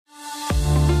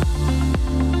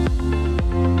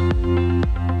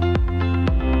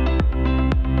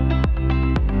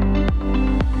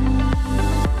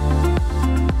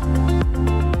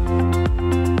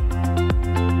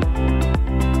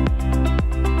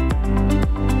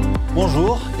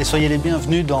Bonjour et soyez les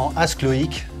bienvenus dans Ask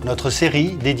Loïc, notre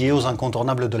série dédiée aux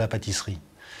incontournables de la pâtisserie.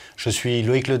 Je suis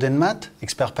Loïc le Denmat,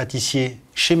 expert pâtissier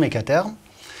chez MECATHERM.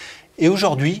 Et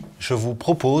aujourd'hui, je vous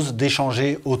propose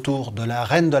d'échanger autour de la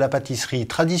reine de la pâtisserie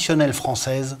traditionnelle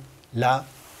française, la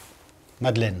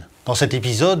Madeleine. Dans cet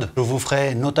épisode, je vous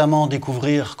ferai notamment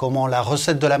découvrir comment la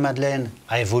recette de la Madeleine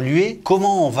a évolué,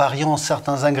 comment en variant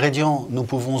certains ingrédients, nous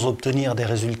pouvons obtenir des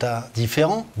résultats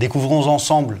différents. Découvrons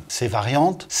ensemble ces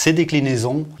variantes, ces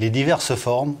déclinaisons, les diverses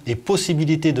formes et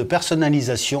possibilités de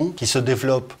personnalisation qui se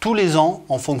développent tous les ans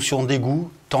en fonction des goûts,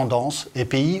 tendances et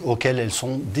pays auxquels elles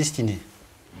sont destinées.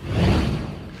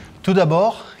 Tout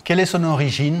d'abord, quelle est son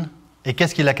origine et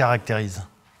qu'est-ce qui la caractérise?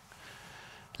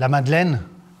 La Madeleine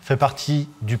fait partie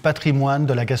du patrimoine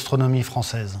de la gastronomie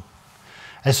française.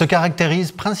 Elle se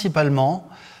caractérise principalement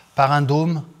par un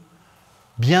dôme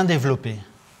bien développé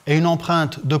et une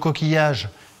empreinte de coquillage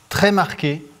très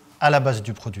marquée à la base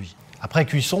du produit. Après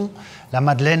cuisson, la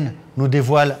Madeleine nous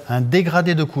dévoile un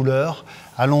dégradé de couleurs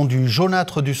allant du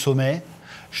jaunâtre du sommet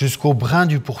jusqu'au brun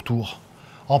du pourtour,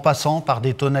 en passant par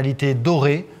des tonalités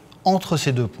dorées entre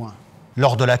ces deux points.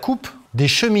 Lors de la coupe, des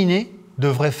cheminées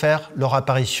devraient faire leur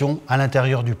apparition à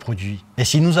l'intérieur du produit. Et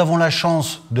si nous avons la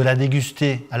chance de la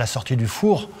déguster à la sortie du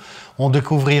four, on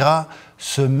découvrira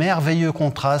ce merveilleux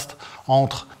contraste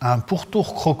entre un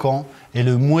pourtour croquant et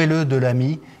le moelleux de la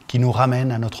mie qui nous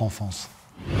ramène à notre enfance.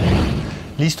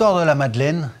 L'histoire de la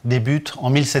Madeleine débute en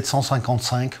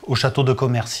 1755 au château de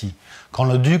Commercy, quand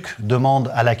le duc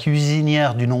demande à la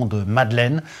cuisinière du nom de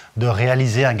Madeleine de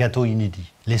réaliser un gâteau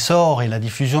inédit. L'essor et la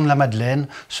diffusion de la Madeleine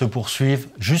se poursuivent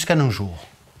jusqu'à nos jours.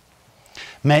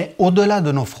 Mais au-delà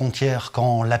de nos frontières,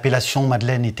 quand l'appellation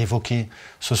Madeleine est évoquée,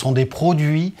 ce sont des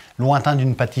produits lointains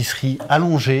d'une pâtisserie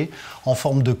allongée en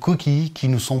forme de coquilles qui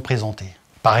nous sont présentés.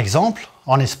 Par exemple,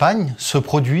 en Espagne, ce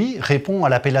produit répond à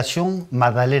l'appellation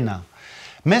Madalena,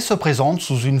 mais se présente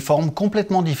sous une forme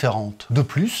complètement différente. De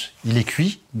plus, il est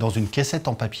cuit dans une caissette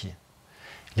en papier.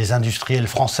 Les industriels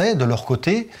français, de leur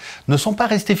côté, ne sont pas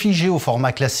restés figés au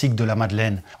format classique de la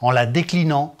Madeleine, en la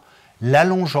déclinant,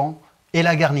 l'allongeant et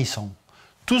la garnissant.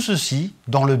 Tout ceci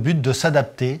dans le but de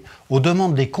s'adapter aux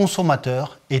demandes des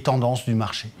consommateurs et tendances du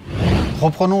marché.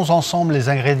 Reprenons ensemble les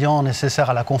ingrédients nécessaires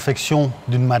à la confection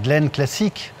d'une Madeleine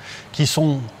classique, qui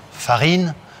sont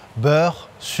farine, beurre,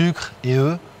 sucre et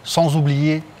œufs, sans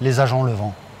oublier les agents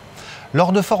levants.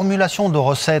 Lors de formulation de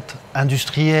recettes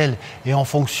industrielles et en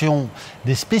fonction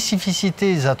des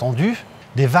spécificités attendues,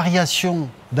 des variations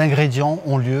d'ingrédients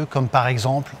ont lieu, comme par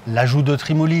exemple l'ajout de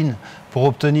Trimoline pour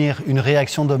obtenir une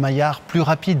réaction de Maillard plus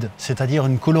rapide, c'est-à-dire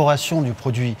une coloration du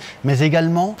produit, mais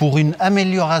également pour une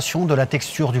amélioration de la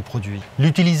texture du produit.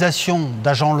 L'utilisation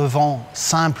d'agents levants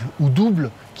simples ou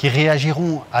doubles qui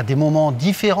réagiront à des moments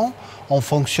différents en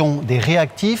fonction des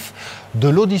réactifs, de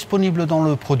l'eau disponible dans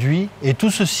le produit, et tout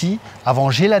ceci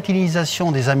avant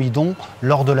gélatinisation des amidons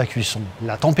lors de la cuisson.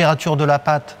 La température de la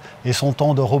pâte et son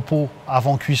temps de repos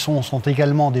avant cuisson sont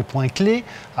également des points clés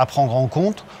à prendre en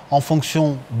compte en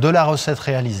fonction de la recette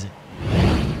réalisée.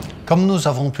 Comme nous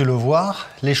avons pu le voir,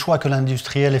 les choix que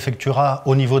l'industriel effectuera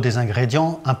au niveau des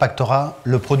ingrédients impactera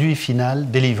le produit final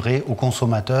délivré au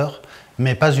consommateur,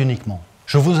 mais pas uniquement.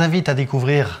 Je vous invite à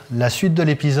découvrir la suite de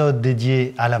l'épisode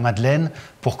dédié à la Madeleine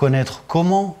pour connaître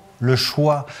comment le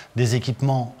choix des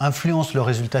équipements influence le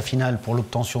résultat final pour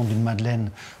l'obtention d'une Madeleine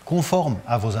conforme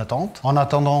à vos attentes. En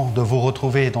attendant de vous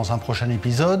retrouver dans un prochain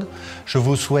épisode, je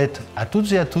vous souhaite à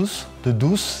toutes et à tous de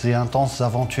douces et intenses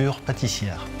aventures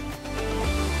pâtissières.